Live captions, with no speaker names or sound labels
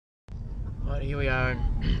Right, here we are in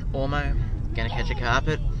Ormeau, going to catch a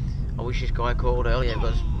carpet. I wish this guy called earlier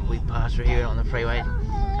because we passed through here on the freeway.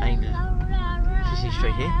 And Kissy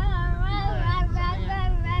Street here.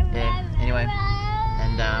 Yeah, anyway,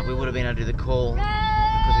 and we would have been able to do the call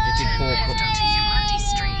because we just did 4 calls.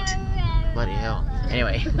 Bloody hell.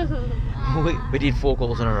 Anyway, we did 4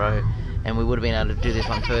 calls in a row and we would have been able to do this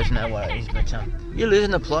one first, no worries, but you're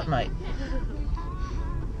losing the plot, mate.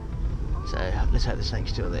 So let's hope the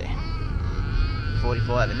snake's still there.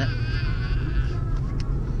 45, isn't it?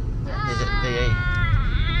 Is it VE?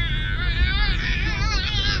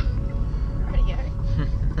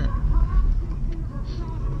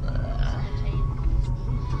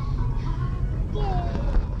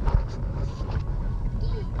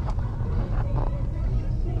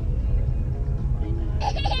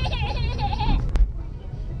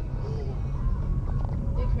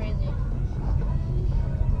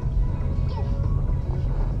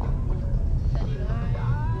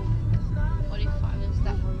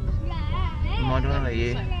 Am I doing it or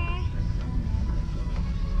you?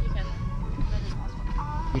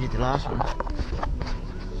 You did the last one.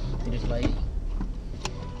 You're just lazy.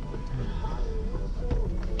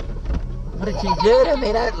 What did you do to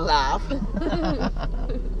me? Don't laugh.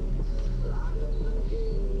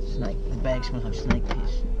 Snake. The bag smells like snake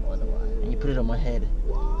piss. And you put it on my head.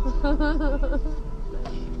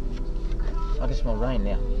 I can smell rain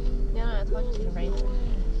now. No, it's just gonna rain.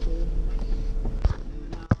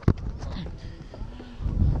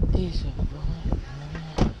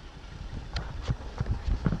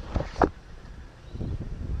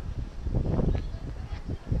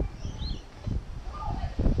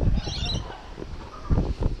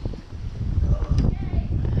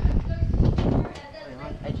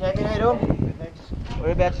 Hey Champion, how you doing? Thanks.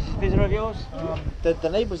 Whereabouts is this visitor of yours? The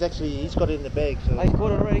neighbour's actually, he's got it in the bag. So Oh, he's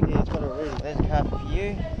caught it already? Yeah, he's got it already. There's a carpet for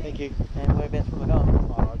you. Thank you. And whereabouts am I going?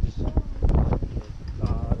 Oh, I just...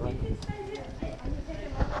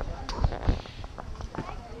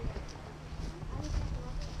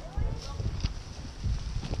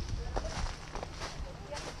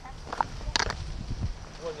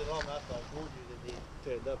 wasn't long after I called you that he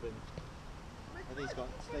turned up and I think he's got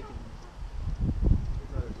snake in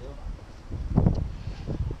no deal.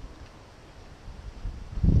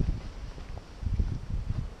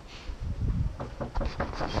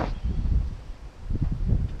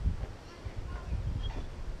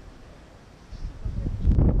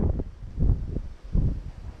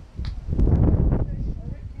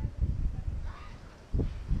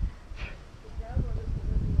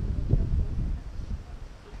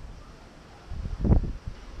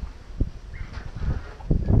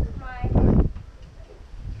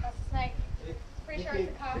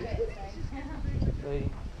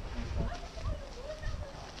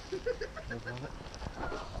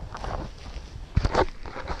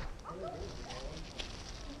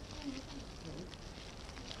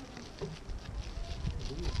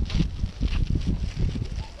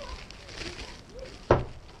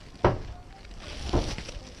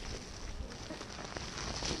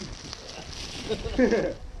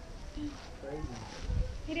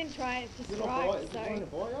 He didn't try it to strike, so...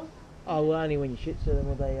 Oh, well, only when you shit stir them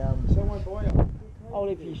will they... Someone buy it. Oh,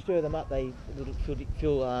 if you stir them up, they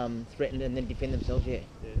feel threatened and then defend themselves, yeah.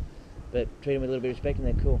 But treat them with a little bit of respect and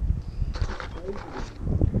they're cool.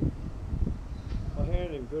 I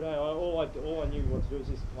handled him good, eh? All I knew what to do was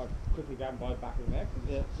just like quickly grab him by the back of the neck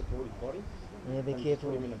and support his body. Yeah, be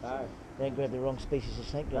careful. Put him in a bag. Don't grab the wrong species of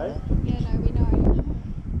snake, Right? Yeah, no, we know.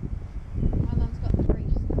 My mum's got 3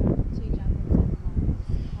 jungles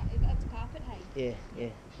and that's a carpet, hey? Yeah.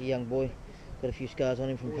 He's a young boy. Got a few scars on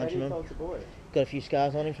him from punching on. Boy? Got a few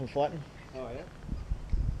scars on him from fighting. Oh yeah?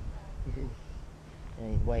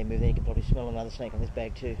 And the way he moved, then you can probably smell another snake on this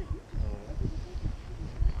bag too.